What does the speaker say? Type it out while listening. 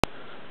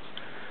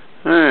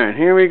Alright,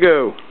 here we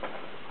go.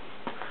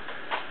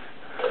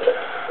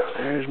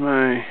 There's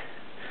my...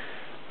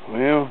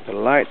 Well, the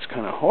light's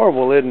kind of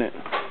horrible, isn't it?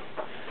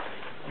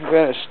 I've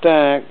got it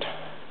stacked.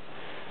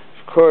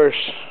 Of course,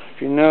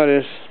 if you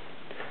notice,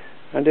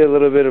 I did a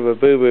little bit of a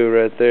boo-boo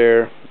right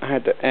there. I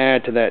had to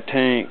add to that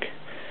tank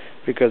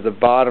because the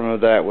bottom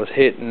of that was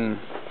hitting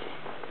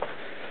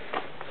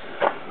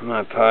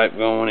my pipe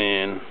going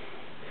in.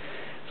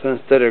 So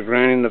instead of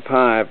grinding the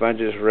pipe, I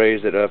just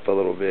raised it up a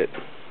little bit.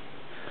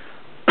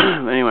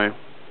 Anyway,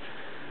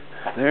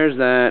 there's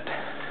that.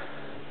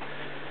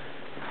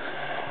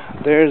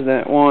 There's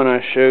that one I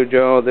showed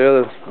y'all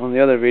on the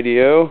other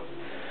video.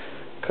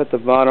 Cut the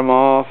bottom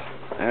off,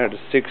 added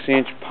a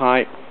 6-inch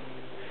pipe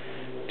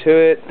to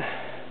it.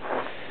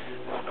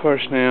 Of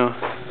course now,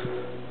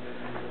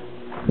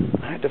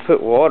 I had to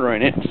put water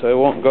in it so it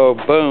won't go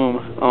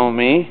boom on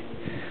me.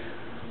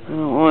 I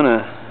don't want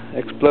to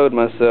explode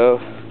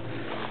myself.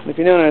 If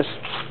you notice,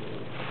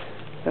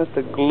 that's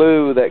the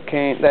glue that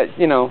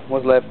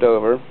was left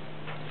over.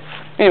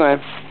 Anyway,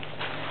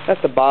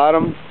 that's the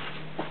bottom.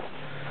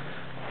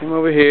 Come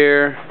over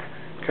here,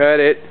 cut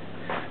it.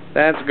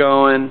 That's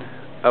going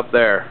up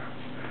there.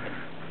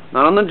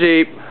 Not on the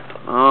Jeep,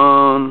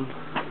 on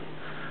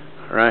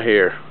right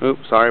here. Oops,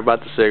 sorry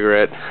about the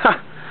cigarette.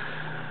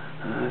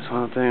 That's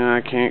one thing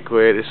I can't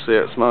quit is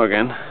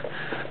smoking.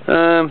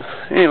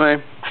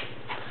 Anyway,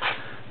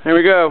 there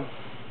we go.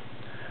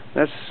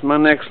 That's my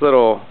next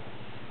little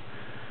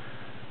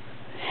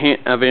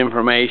hint of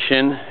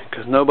information,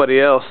 because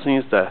nobody else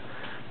seems to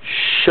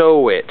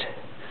show it.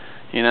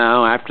 You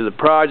know, after the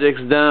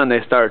project's done,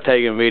 they start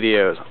taking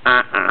videos.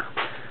 I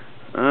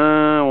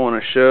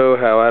want to show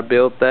how I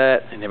built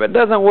that, and if it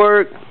doesn't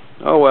work,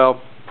 oh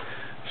well,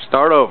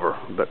 start over.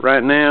 But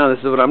right now, this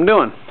is what I'm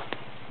doing.